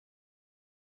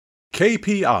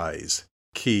KPIs,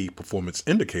 key performance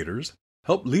indicators,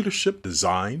 help leadership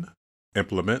design,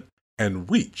 implement,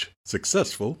 and reach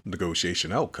successful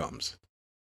negotiation outcomes.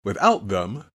 Without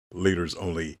them, leaders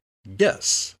only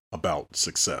guess about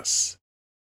success.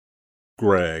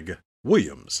 Greg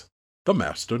Williams, the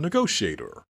master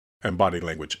negotiator and body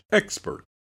language expert.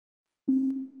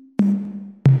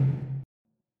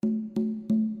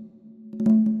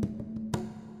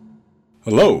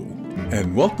 Hello,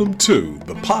 and welcome to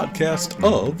the podcast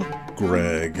of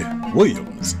Greg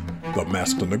Williams, the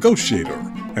master negotiator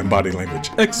and body language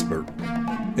expert.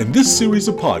 In this series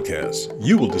of podcasts,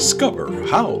 you will discover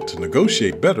how to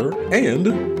negotiate better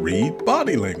and read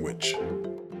body language.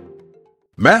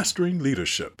 Mastering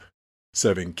Leadership,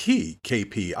 7 key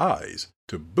KPIs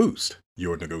to boost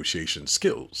your negotiation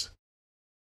skills.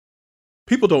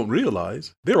 People don't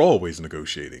realize they're always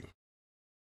negotiating.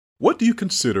 What do you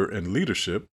consider in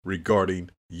leadership regarding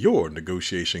your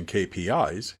negotiation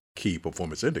KPIs, key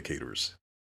performance indicators?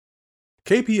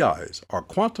 KPIs are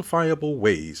quantifiable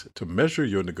ways to measure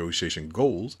your negotiation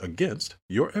goals against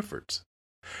your efforts.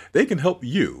 They can help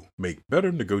you make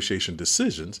better negotiation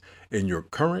decisions in your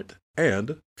current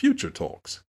and future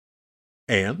talks.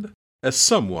 And as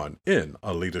someone in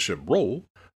a leadership role,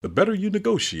 the better you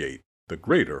negotiate, the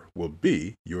greater will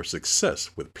be your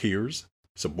success with peers,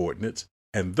 subordinates,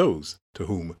 and those to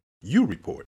whom you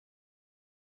report.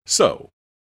 So,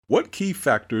 what key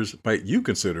factors might you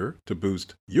consider to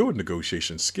boost your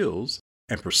negotiation skills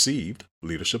and perceived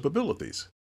leadership abilities?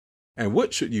 And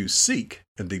what should you seek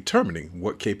in determining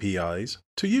what KPIs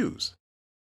to use?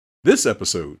 This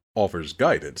episode offers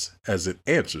guidance as it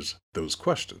answers those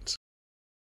questions.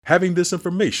 Having this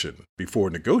information before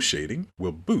negotiating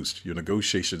will boost your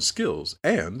negotiation skills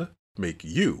and make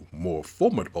you more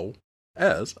formidable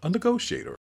as a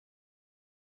negotiator.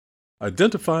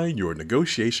 Identifying your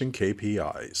negotiation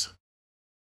KPIs.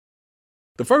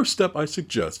 The first step I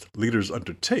suggest leaders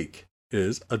undertake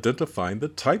is identifying the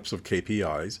types of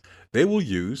KPIs they will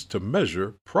use to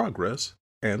measure progress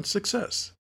and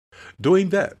success. Doing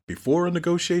that before a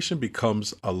negotiation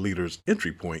becomes a leader's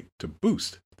entry point to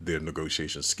boost their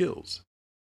negotiation skills.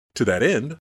 To that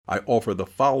end, I offer the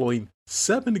following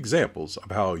 7 examples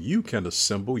of how you can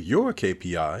assemble your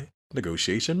KPI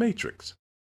negotiation matrix.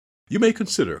 You may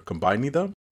consider combining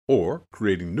them or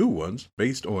creating new ones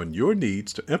based on your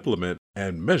needs to implement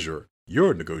and measure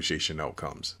your negotiation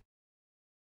outcomes.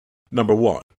 Number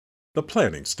 1, the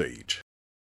planning stage.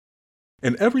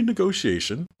 In every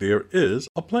negotiation, there is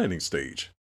a planning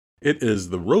stage. It is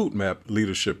the roadmap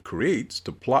leadership creates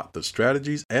to plot the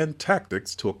strategies and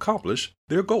tactics to accomplish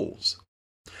their goals.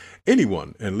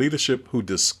 Anyone in leadership who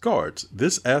discards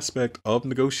this aspect of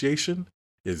negotiation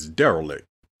is derelict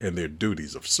in their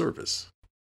duties of service.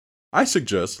 I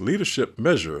suggest leadership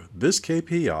measure this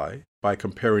KPI by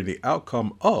comparing the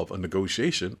outcome of a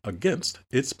negotiation against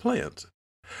its plans.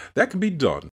 That can be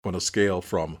done on a scale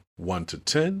from 1 to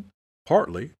 10,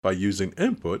 partly by using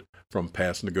input from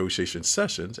past negotiation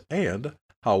sessions and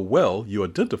how well you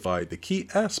identified the key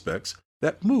aspects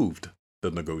that moved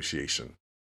the negotiation.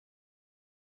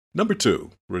 Number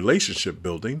 2, relationship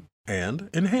building and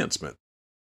enhancement.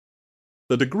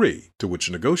 The degree to which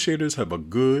negotiators have a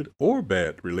good or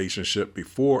bad relationship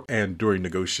before and during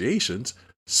negotiations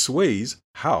sways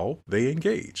how they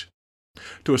engage.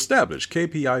 To establish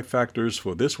KPI factors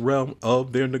for this realm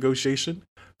of their negotiation,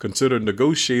 consider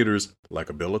negotiators'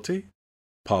 likability,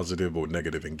 positive or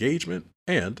negative engagement,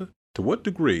 and to what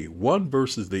degree one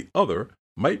versus the other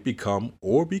might become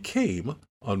or became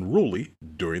unruly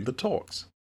during the talks.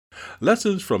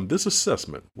 Lessons from this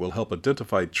assessment will help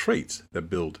identify traits that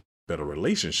build better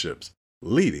relationships,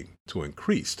 leading to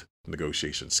increased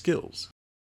negotiation skills.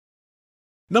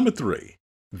 Number 3,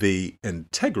 the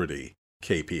integrity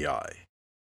KPI.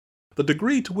 The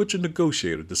degree to which a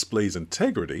negotiator displays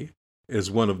integrity is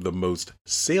one of the most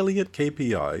salient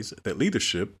KPIs that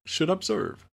leadership should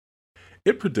observe.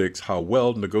 It predicts how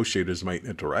well negotiators might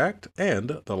interact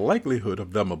and the likelihood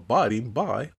of them abiding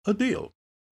by a deal.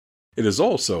 It is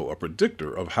also a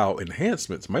predictor of how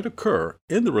enhancements might occur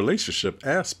in the relationship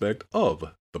aspect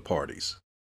of the parties.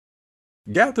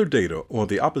 Gather data on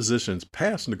the opposition's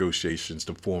past negotiations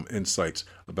to form insights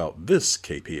about this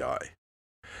KPI.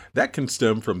 That can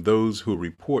stem from those who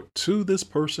report to this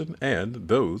person and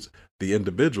those the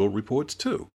individual reports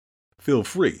to. Feel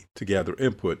free to gather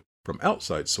input from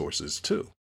outside sources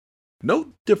too.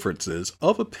 Note differences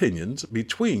of opinions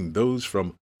between those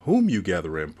from whom you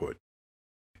gather input.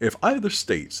 If either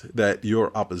states that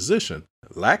your opposition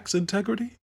lacks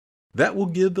integrity, that will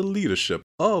give the leadership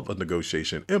of a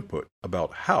negotiation input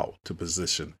about how to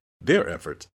position their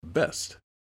efforts best.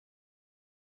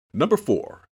 Number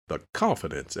 4, the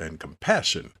confidence and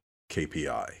compassion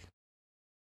KPI.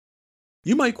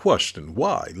 You might question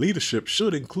why leadership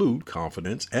should include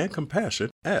confidence and compassion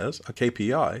as a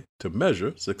KPI to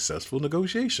measure successful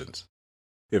negotiations.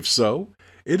 If so,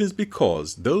 it is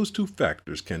because those two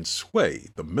factors can sway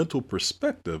the mental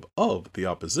perspective of the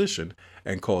opposition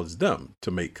and cause them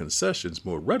to make concessions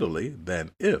more readily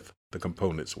than if the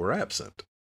components were absent.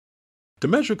 To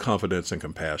measure confidence and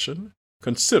compassion,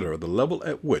 consider the level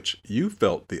at which you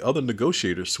felt the other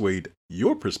negotiator swayed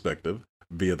your perspective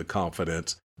via the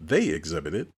confidence they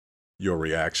exhibited, your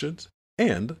reactions,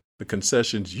 and the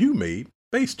concessions you made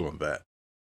based on that.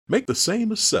 Make the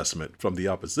same assessment from the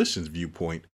opposition's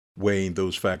viewpoint, weighing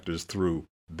those factors through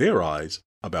their eyes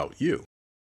about you.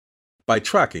 By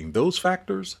tracking those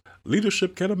factors,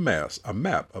 leadership can amass a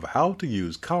map of how to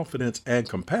use confidence and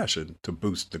compassion to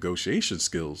boost negotiation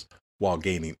skills while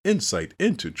gaining insight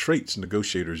into traits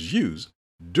negotiators use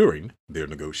during their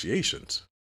negotiations.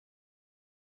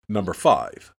 Number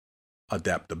 5,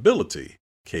 adaptability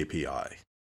KPI.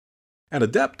 An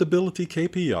adaptability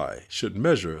KPI should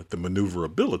measure the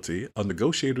maneuverability a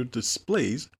negotiator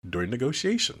displays during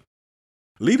negotiation.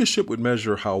 Leadership would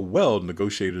measure how well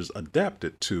negotiators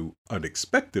adapted to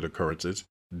unexpected occurrences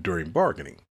during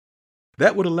bargaining.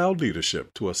 That would allow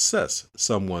leadership to assess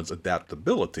someone's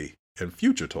adaptability in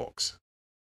future talks.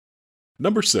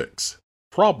 Number 6,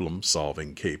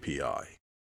 problem-solving KPI.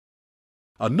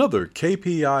 Another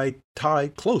KPI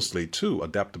tied closely to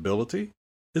adaptability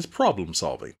is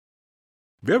problem-solving.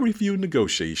 Very few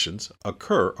negotiations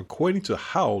occur according to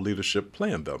how leadership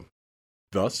planned them.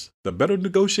 Thus, the better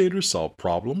negotiators solve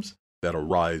problems that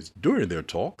arise during their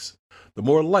talks, the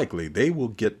more likely they will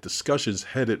get discussions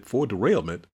headed for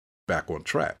derailment back on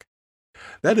track.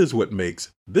 That is what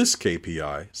makes this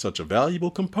KPI such a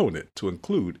valuable component to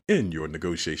include in your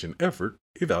negotiation effort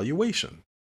evaluation.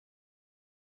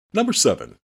 Number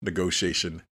 7,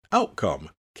 negotiation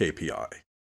outcome KPI.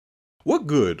 What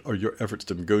good are your efforts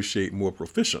to negotiate more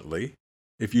proficiently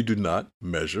if you do not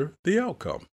measure the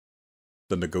outcome?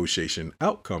 The negotiation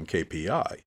outcome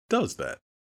KPI does that.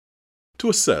 To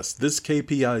assess this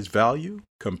KPI's value,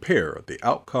 compare the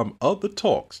outcome of the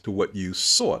talks to what you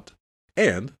sought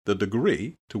and the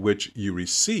degree to which you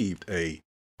received a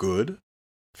good,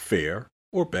 fair,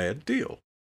 or bad deal.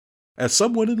 As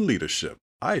someone in leadership,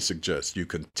 I suggest you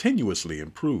continuously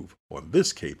improve on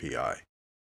this KPI.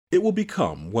 It will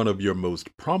become one of your most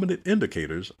prominent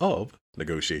indicators of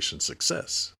negotiation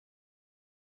success.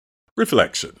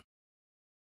 Reflection.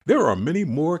 There are many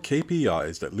more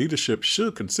KPIs that leadership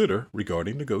should consider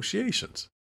regarding negotiations.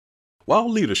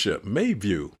 While leadership may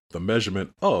view the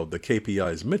measurement of the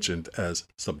KPIs mentioned as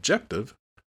subjective,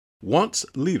 once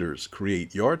leaders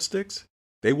create yardsticks,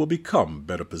 they will become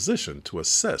better positioned to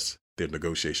assess their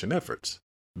negotiation efforts.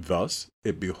 Thus,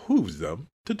 it behooves them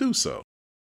to do so.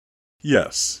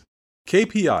 Yes,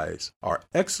 KPIs are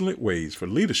excellent ways for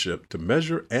leadership to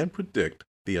measure and predict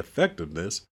the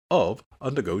effectiveness of a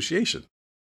negotiation,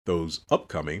 those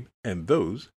upcoming and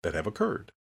those that have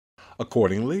occurred.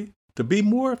 Accordingly, to be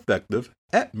more effective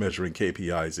at measuring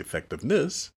KPIs'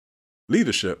 effectiveness,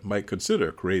 leadership might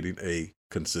consider creating a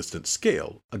consistent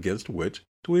scale against which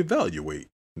to evaluate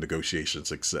negotiation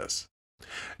success.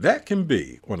 That can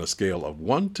be on a scale of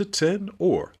 1 to 10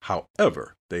 or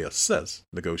however they assess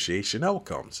negotiation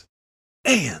outcomes.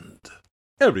 And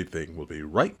everything will be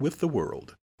right with the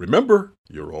world. Remember,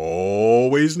 you're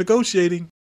always negotiating.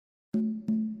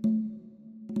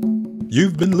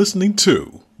 You've been listening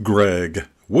to Greg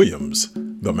Williams,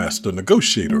 the Master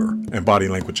Negotiator and Body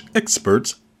Language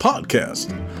Experts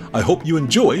podcast. I hope you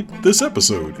enjoyed this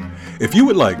episode. If you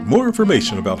would like more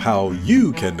information about how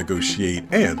you can negotiate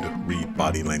and read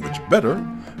body language better,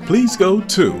 please go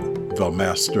to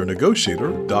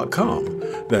themasternegotiator.com.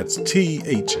 That's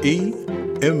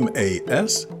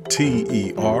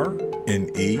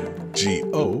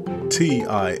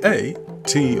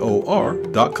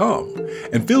themasternegotiator.com.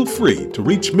 And feel free to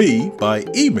reach me by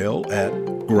email at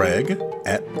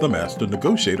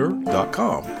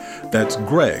greg@themasternegotiator.com. That's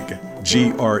Greg,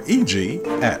 G-R-E-G,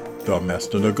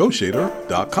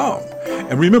 @themasternegotiator.com.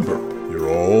 And remember, you're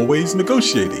always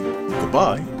negotiating.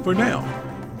 Goodbye for now.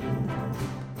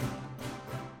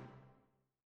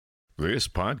 This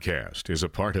podcast is a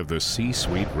part of the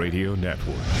C-Suite Radio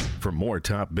Network. For more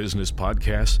top business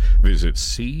podcasts, visit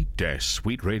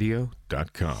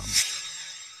c-suiteradio.com.